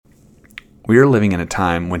We are living in a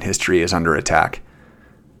time when history is under attack.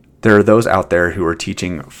 There are those out there who are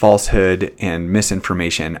teaching falsehood and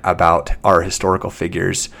misinformation about our historical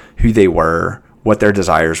figures, who they were, what their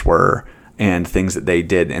desires were, and things that they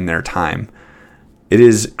did in their time. It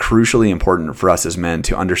is crucially important for us as men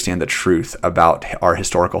to understand the truth about our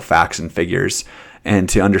historical facts and figures, and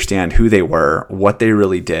to understand who they were, what they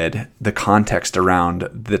really did, the context around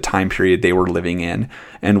the time period they were living in,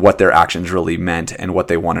 and what their actions really meant and what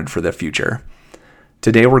they wanted for the future.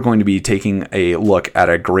 Today we're going to be taking a look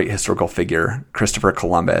at a great historical figure, Christopher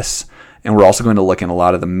Columbus, and we're also going to look at a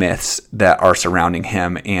lot of the myths that are surrounding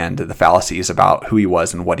him and the fallacies about who he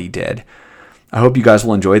was and what he did. I hope you guys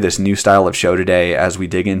will enjoy this new style of show today as we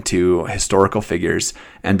dig into historical figures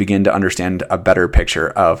and begin to understand a better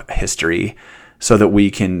picture of history so that we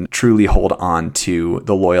can truly hold on to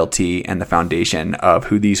the loyalty and the foundation of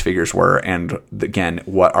who these figures were and, again,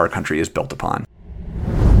 what our country is built upon.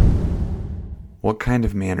 What kind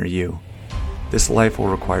of man are you? This life will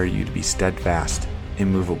require you to be steadfast,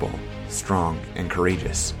 immovable, strong, and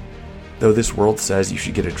courageous. Though this world says you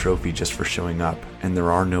should get a trophy just for showing up, and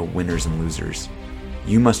there are no winners and losers,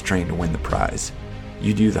 you must train to win the prize.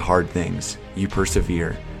 You do the hard things. You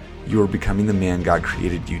persevere. You are becoming the man God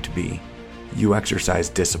created you to be. You exercise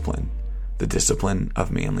discipline, the discipline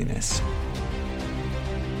of manliness.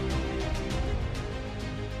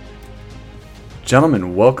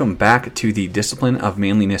 Gentlemen, welcome back to the Discipline of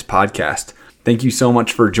Manliness podcast. Thank you so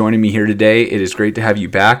much for joining me here today. It is great to have you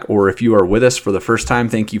back, or if you are with us for the first time,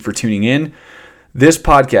 thank you for tuning in. This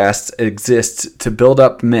podcast exists to build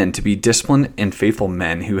up men to be disciplined and faithful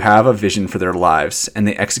men who have a vision for their lives, and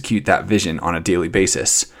they execute that vision on a daily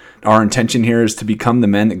basis. Our intention here is to become the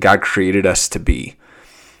men that God created us to be.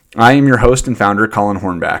 I am your host and founder, Colin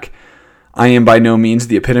Hornback. I am by no means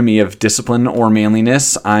the epitome of discipline or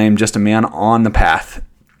manliness. I am just a man on the path.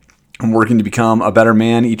 I'm working to become a better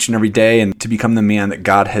man each and every day and to become the man that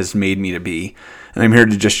God has made me to be. And I'm here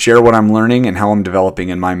to just share what I'm learning and how I'm developing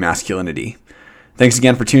in my masculinity. Thanks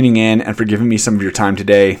again for tuning in and for giving me some of your time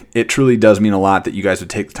today. It truly does mean a lot that you guys would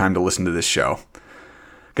take the time to listen to this show.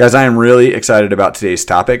 Guys, I am really excited about today's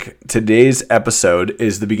topic. Today's episode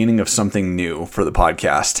is the beginning of something new for the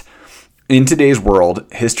podcast. In today's world,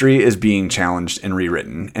 history is being challenged and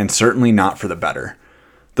rewritten, and certainly not for the better.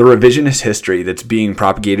 The revisionist history that's being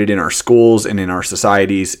propagated in our schools and in our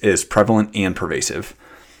societies is prevalent and pervasive.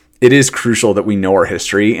 It is crucial that we know our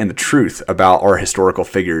history and the truth about our historical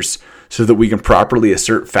figures so that we can properly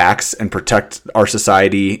assert facts and protect our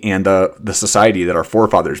society and the society that our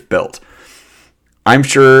forefathers built. I'm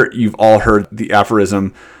sure you've all heard the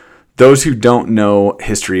aphorism, those who don't know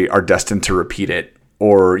history are destined to repeat it,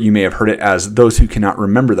 or you may have heard it as those who cannot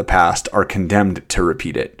remember the past are condemned to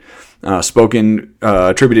repeat it.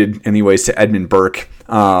 Attributed anyways to Edmund Burke,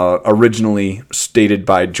 originally stated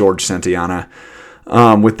by George Santayana.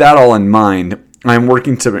 With that all in mind, I'm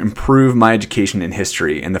working to improve my education in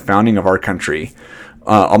history and the founding of our country.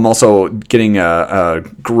 I'm also getting a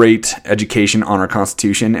great education on our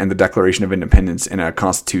Constitution and the Declaration of Independence in a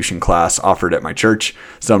Constitution class offered at my church.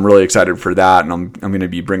 So I'm really excited for that, and I'm going to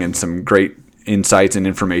be bringing some great insights and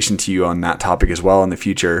information to you on that topic as well in the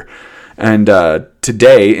future. And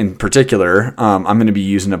today, in particular, I'm going to be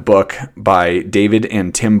using a book by David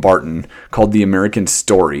and Tim Barton called The American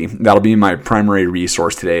Story. That'll be my primary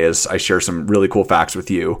resource today as I share some really cool facts with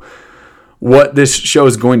you. What this show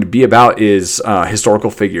is going to be about is historical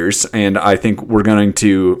figures, and I think we're going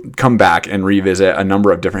to come back and revisit a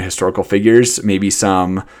number of different historical figures, maybe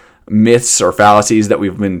some myths or fallacies that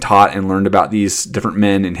we've been taught and learned about these different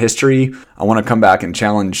men in history. I want to come back and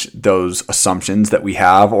challenge those assumptions that we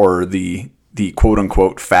have or the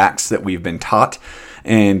quote-unquote facts that we've been taught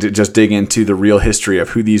and just dig into the real history of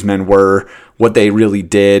who these men were, what they really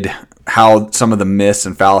did, how some of the myths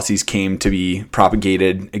and fallacies came to be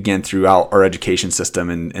propagated, again, throughout our education system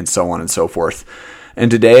and so on and so forth. And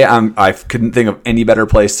today, I couldn't think of any better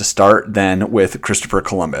place to start than with Christopher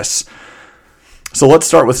Columbus. So let's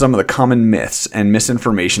start with some of the common myths and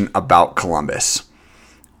misinformation about Columbus.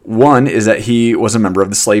 One is that he was a member of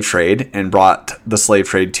the slave trade and brought the slave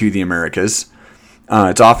trade to the Americas.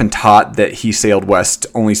 It's often taught that he sailed west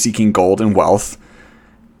only seeking gold and wealth.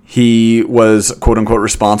 He was, quote-unquote,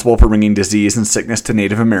 responsible for bringing disease and sickness to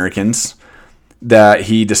Native Americans, that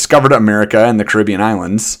he discovered America and the Caribbean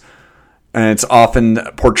islands, and it's often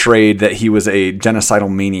portrayed that he was a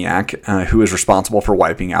genocidal maniac who was responsible for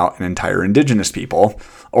wiping out an entire indigenous people,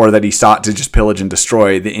 or that he sought to just pillage and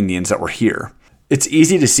destroy the Indians that were here. It's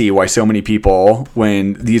easy to see why so many people,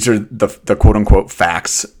 when these are the quote-unquote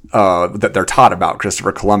facts that they're taught about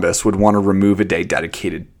Christopher Columbus, would want to remove a day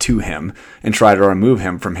dedicated to to him and try to remove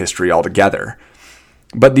him from history altogether.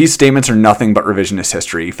 But these statements are nothing but revisionist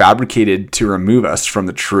history, fabricated to remove us from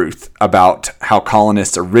the truth about how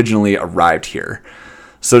colonists originally arrived here.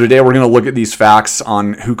 So today we're going to look at these facts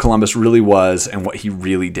on who Columbus really was and what he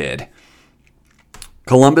really did.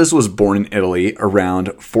 Columbus was born in Italy around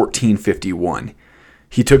 1451.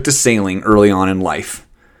 He took to sailing early on in life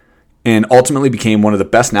and ultimately became one of the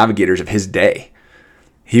best navigators of his day.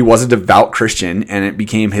 He was a devout Christian, and it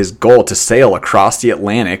became his goal to sail across the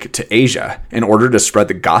Atlantic to Asia in order to spread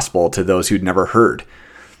the gospel to those who'd never heard.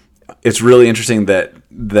 It's really interesting that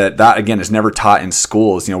again is never taught in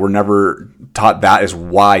schools. We're never taught that is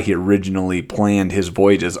why he originally planned his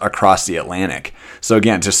voyages across the Atlantic. So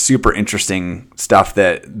again, just super interesting stuff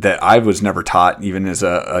that I was never taught even as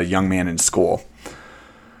a young man in school.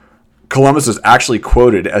 Columbus was actually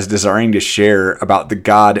quoted as desiring to share about the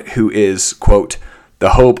God who is, quote,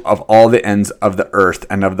 the hope of all the ends of the earth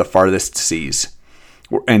and of the farthest seas.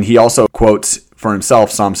 And he also quotes for himself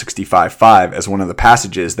Psalm 65:5 as one of the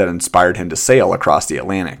passages that inspired him to sail across the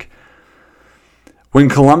Atlantic. When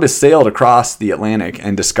Columbus sailed across the Atlantic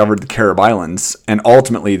and discovered the Carib Islands and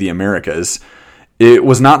ultimately the Americas, it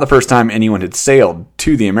was not the first time anyone had sailed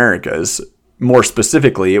to the Americas. More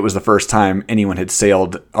specifically, it was the first time anyone had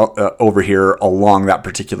sailed over here along that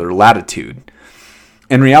particular latitude.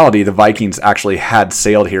 In reality, the Vikings actually had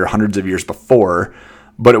sailed here hundreds of years before,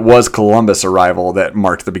 but it was Columbus' arrival that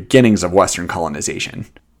marked the beginnings of Western colonization.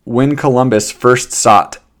 When Columbus first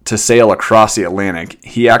sought to sail across the Atlantic,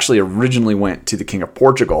 he actually originally went to the King of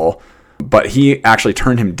Portugal, but he actually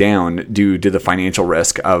turned him down due to the financial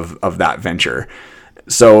risk of that venture.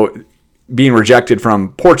 So, being rejected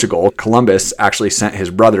from Portugal, Columbus actually sent his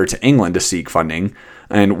brother to England to seek funding,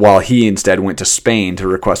 and while he instead went to Spain to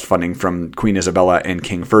request funding from Queen Isabella and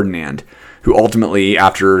King Ferdinand, who ultimately,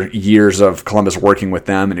 after years of Columbus working with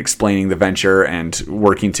them and explaining the venture and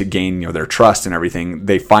working to gain their trust and everything,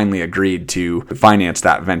 they finally agreed to finance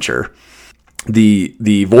that venture.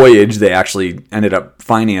 The voyage they actually ended up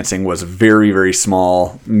financing was a very, very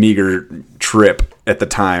small, meager trip at the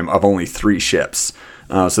time of only 3 ships.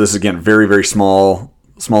 So this is, again, very, very small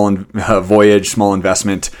voyage, small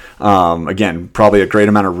investment. Again, probably a great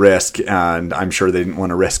amount of risk, and I'm sure they didn't want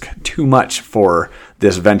to risk too much for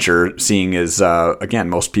this venture, seeing as, again,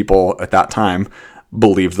 most people at that time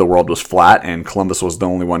believed the world was flat, and Columbus was the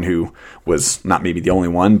only one who was, not maybe the only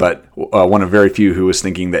one, but one of very few who was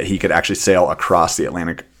thinking that he could actually sail across the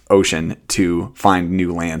Atlantic Ocean to find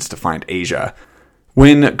new lands, to find Asia.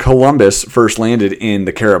 When Columbus first landed in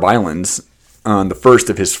the Carib Islands, on the first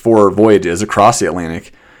of his 4 voyages across the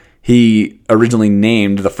Atlantic, he originally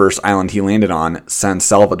named the first island he landed on San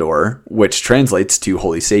Salvador, which translates to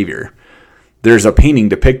Holy Savior. There's a painting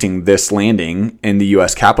depicting this landing in the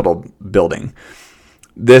U.S. Capitol building.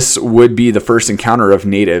 This would be the first encounter of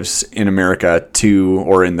natives in America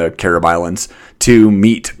or in the Carib Islands, to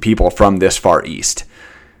meet people from this far east.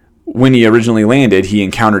 When he originally landed, he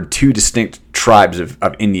encountered 2 distinct tribes of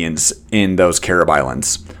Indians in those Carib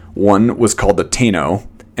Islands. One was called the Taino,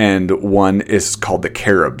 and one is called the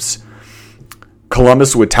Caribs.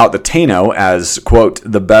 Columbus would tout the Taino as, quote,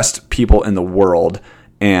 the best people in the world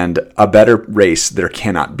and a better race there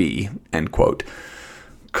cannot be, end quote.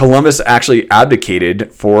 Columbus actually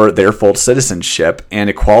advocated for their full citizenship and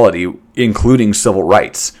equality, including civil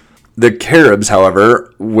rights. The Caribs,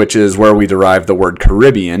 however, which is where we derive the word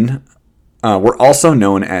Caribbean, were also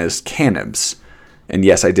known as cannibs. And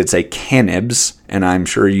yes, I did say cannibs, and I'm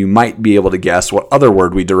sure you might be able to guess what other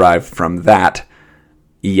word we derive from that.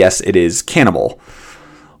 Yes, it is cannibal.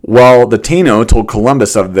 While the Taino told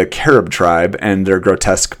Columbus of the Carib tribe and their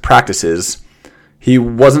grotesque practices, he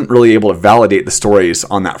wasn't really able to validate the stories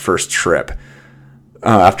on that first trip.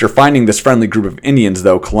 After finding this friendly group of Indians,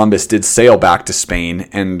 though, Columbus did sail back to Spain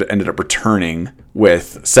and ended up returning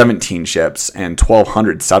with 17 ships and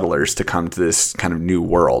 1,200 settlers to come to this kind of new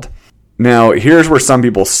world. Now, here's where some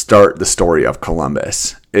people start the story of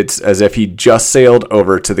Columbus. It's as if he just sailed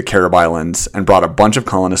over to the Carib Islands and brought a bunch of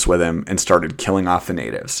colonists with him and started killing off the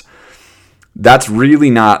natives. That's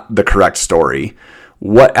really not the correct story.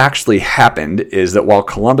 What actually happened is that while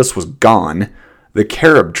Columbus was gone, the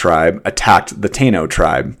Carib tribe attacked the Taino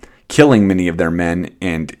tribe, killing many of their men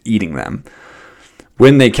and eating them.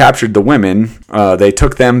 When they captured the women, they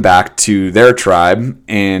took them back to their tribe,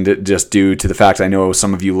 and just due to the fact I know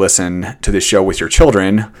some of you listen to this show with your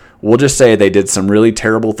children, we'll just say they did some really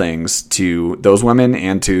terrible things to those women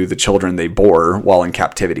and to the children they bore while in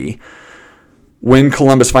captivity. When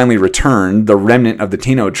Columbus finally returned, the remnant of the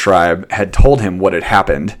Taino tribe had told him what had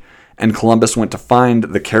happened, and Columbus went to find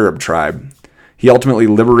the Carib tribe. He ultimately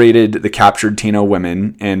liberated the captured Taino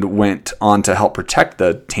women and went on to help protect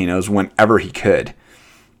the Tainos whenever he could.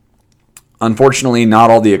 Unfortunately, not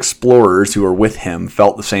all the explorers who were with him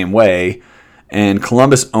felt the same way, and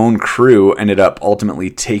Columbus' own crew ended up ultimately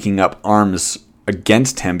taking up arms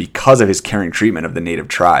against him because of his caring treatment of the native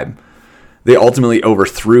tribe. They ultimately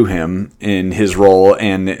overthrew him in his role,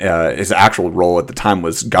 and his actual role at the time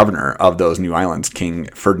was governor of those new islands. King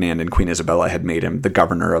Ferdinand and Queen Isabella had made him the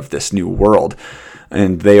governor of this new world,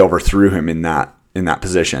 and they overthrew him in that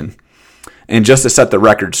position. And just to set the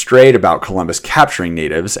record straight about Columbus capturing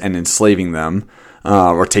natives and enslaving them,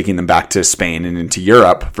 or taking them back to Spain and into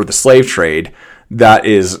Europe for the slave trade, that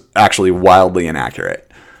is actually wildly inaccurate.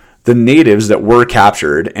 The natives that were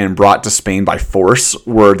captured and brought to Spain by force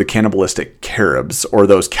were the cannibalistic Caribs, or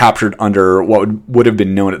those captured under what would have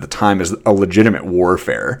been known at the time as a legitimate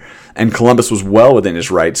warfare. And Columbus was well within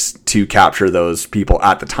his rights to capture those people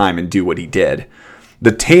at the time and do what he did.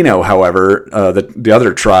 The Taino, however, the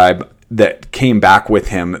other tribe that came back with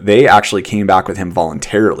him, they actually came back with him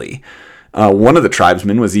voluntarily. One of the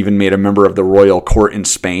tribesmen was even made a member of the royal court in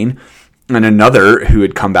Spain, and another who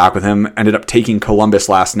had come back with him ended up taking Columbus'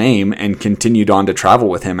 last name and continued on to travel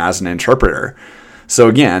with him as an interpreter. So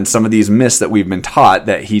again, some of these myths that we've been taught,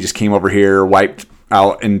 that he just came over here, wiped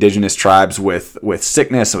out indigenous tribes with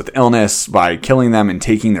sickness, with illness, by killing them and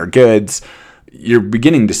taking their goods, you're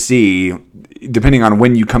beginning to see, depending on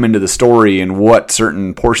when you come into the story and what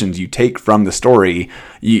certain portions you take from the story,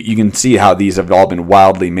 you can see how these have all been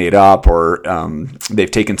wildly made up, or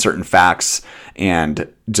they've taken certain facts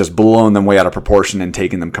and just blown them way out of proportion and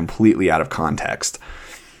taken them completely out of context.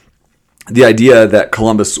 The idea that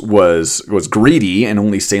Columbus was greedy and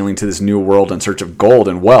only sailing to this new world in search of gold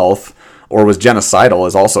and wealth, or was genocidal,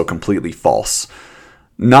 is also completely false.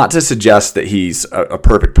 Not to suggest that he's a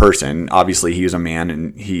perfect person. Obviously, he was a man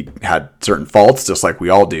and he had certain faults, just like we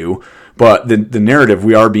all do. But the narrative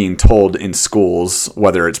we are being told in schools,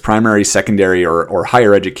 whether it's primary, secondary, or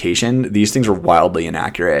higher education, these things are wildly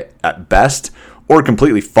inaccurate at best, or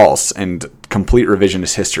completely false and complete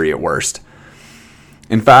revisionist history at worst.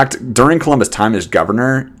 In fact, during Columbus' time as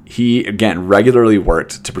governor, he, again, regularly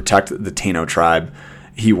worked to protect the Taino tribe.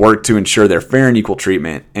 He worked to ensure their fair and equal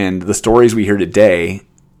treatment, and the stories we hear today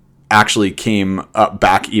actually came up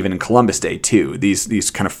back even in Columbus Day too.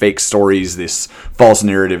 These kind of fake stories, this false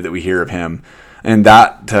narrative that we hear of him, and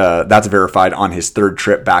that's verified on his third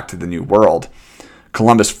trip back to the New World.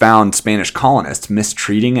 Columbus found Spanish colonists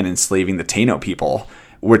mistreating and enslaving the Taino people,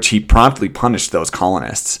 which he promptly punished those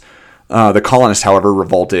colonists. The colonists, however,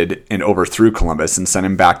 revolted and overthrew Columbus and sent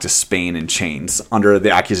him back to Spain in chains under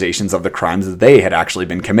the accusations of the crimes that they had actually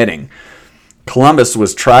been committing. Columbus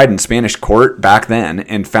was tried in Spanish court back then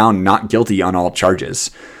and found not guilty on all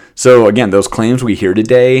charges. So again, those claims we hear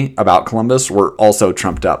today about Columbus were also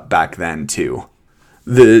trumped up back then too.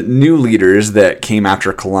 The new leaders that came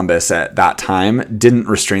after Columbus at that time didn't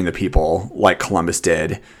restrain the people like Columbus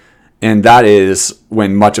did. And that is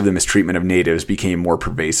when much of the mistreatment of natives became more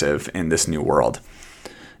pervasive in this new world.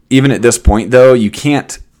 Even at this point, though, you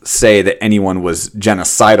can't say that anyone was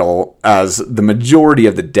genocidal, as the majority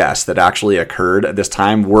of the deaths that actually occurred at this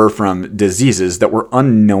time were from diseases that were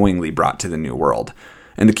unknowingly brought to the New World.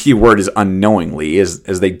 And the key word is unknowingly, as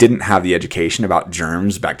they didn't have the education about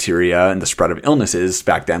germs, bacteria, and the spread of illnesses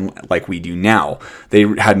back then like we do now. They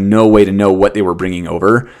had no way to know what they were bringing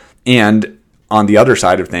over. And on the other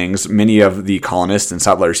side of things, many of the colonists and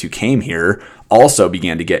settlers who came here also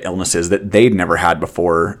began to get illnesses that they'd never had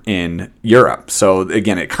before in Europe. So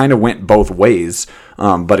again, it kind of went both ways.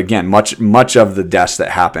 But again, much of the deaths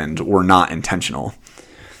that happened were not intentional.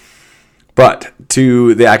 But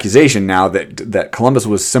to the accusation now that Columbus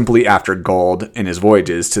was simply after gold in his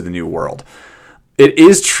voyages to the New World. It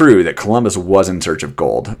is true that Columbus was in search of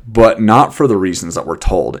gold, but not for the reasons that we're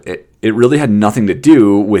told. It really had nothing to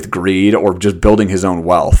do with greed or just building his own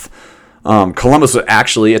wealth. Columbus was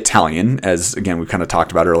actually Italian, as again we kind of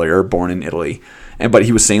talked about earlier, born in Italy, but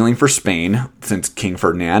he was sailing for Spain since King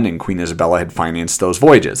Ferdinand and Queen Isabella had financed those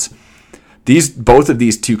voyages. Both of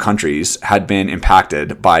these two countries had been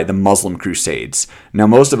impacted by the Muslim Crusades. Now,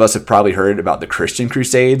 most of us have probably heard about the Christian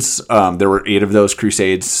Crusades. There were 8 of those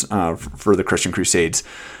Crusades for the Christian Crusades,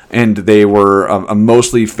 and they were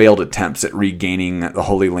mostly failed attempts at regaining the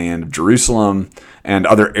Holy Land of Jerusalem and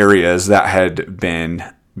other areas that had been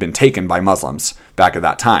taken by Muslims back at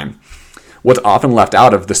that time. What's often left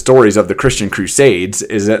out of the stories of the Christian Crusades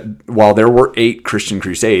is that while there were 8 Christian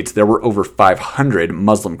Crusades, there were over 500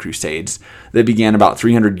 Muslim Crusades that began about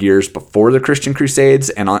 300 years before the Christian Crusades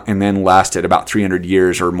and then lasted about 300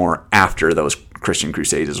 years or more after those Christian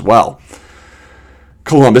Crusades as well.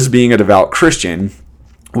 Columbus, being a devout Christian,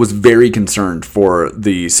 was very concerned for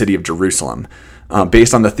the city of Jerusalem.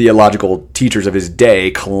 Based on the theological teachers of his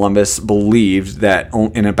day, Columbus believed that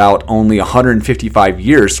in about only 155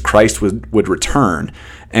 years, Christ would return,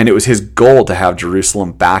 and it was his goal to have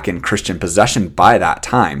Jerusalem back in Christian possession by that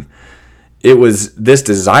time. It was this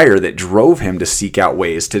desire that drove him to seek out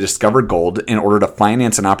ways to discover gold in order to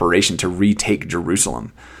finance an operation to retake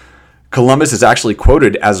Jerusalem. Columbus is actually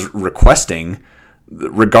quoted as requesting,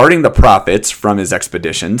 regarding the profits from his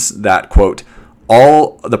expeditions, that, quote,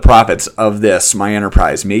 all the profits of this, my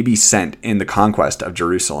enterprise, may be sent in the conquest of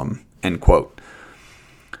Jerusalem, end quote.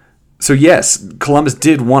 So yes, Columbus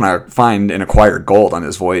did want to find and acquire gold on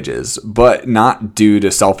his voyages, but not due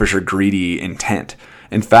to selfish or greedy intent.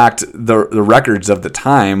 In fact, the records of the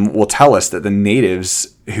time will tell us that the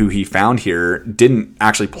natives who he found here didn't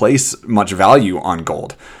actually place much value on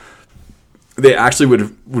gold. They actually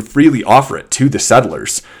would freely offer it to the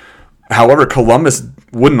settlers. However, Columbus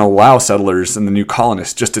wouldn't allow settlers and the new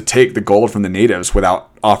colonists just to take the gold from the natives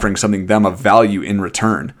without offering something them of value in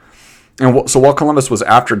return. And so while Columbus was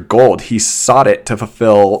after gold, he sought it to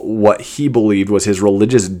fulfill what he believed was his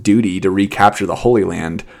religious duty to recapture the Holy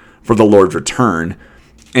Land for the Lord's return,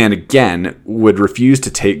 and again would refuse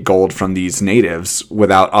to take gold from these natives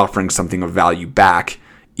without offering something of value back,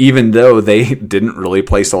 even though they didn't really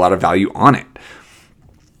place a lot of value on it.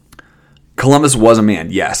 Columbus was a man,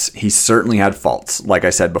 yes, he certainly had faults, like I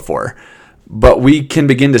said before, but we can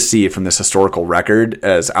begin to see from this historical record,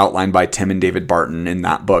 as outlined by Tim and David Barton in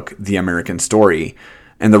that book, The American Story,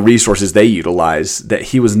 and the resources they utilize, that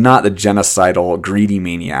he was not the genocidal, greedy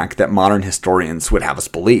maniac that modern historians would have us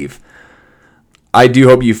believe. I do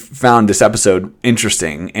hope you found this episode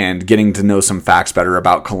interesting and getting to know some facts better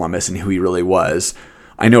about Columbus and who he really was.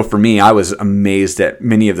 I know for me, I was amazed at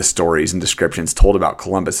many of the stories and descriptions told about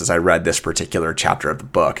Columbus as I read this particular chapter of the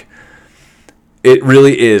book. It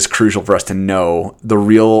really is crucial for us to know the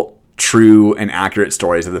real, true, and accurate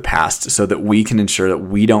stories of the past so that we can ensure that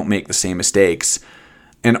we don't make the same mistakes,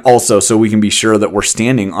 and also so we can be sure that we're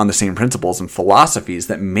standing on the same principles and philosophies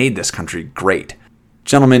that made this country great.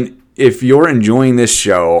 Gentlemen, if you're enjoying this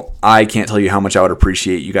show, I can't tell you how much I would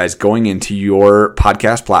appreciate you guys going into your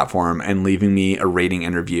podcast platform and leaving me a rating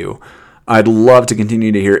and review. I'd love to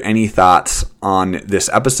continue to hear any thoughts on this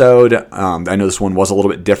episode. I know this one was a little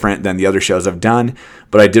bit different than the other shows I've done,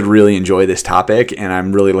 but I did really enjoy this topic, and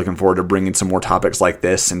I'm really looking forward to bringing some more topics like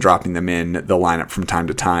this and dropping them in the lineup from time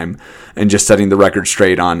to time, and just setting the record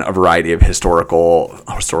straight on a variety of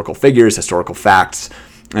historical figures, historical facts,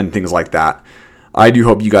 and things like that. I do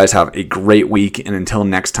hope you guys have a great week, and until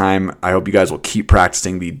next time, I hope you guys will keep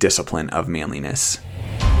practicing the discipline of manliness.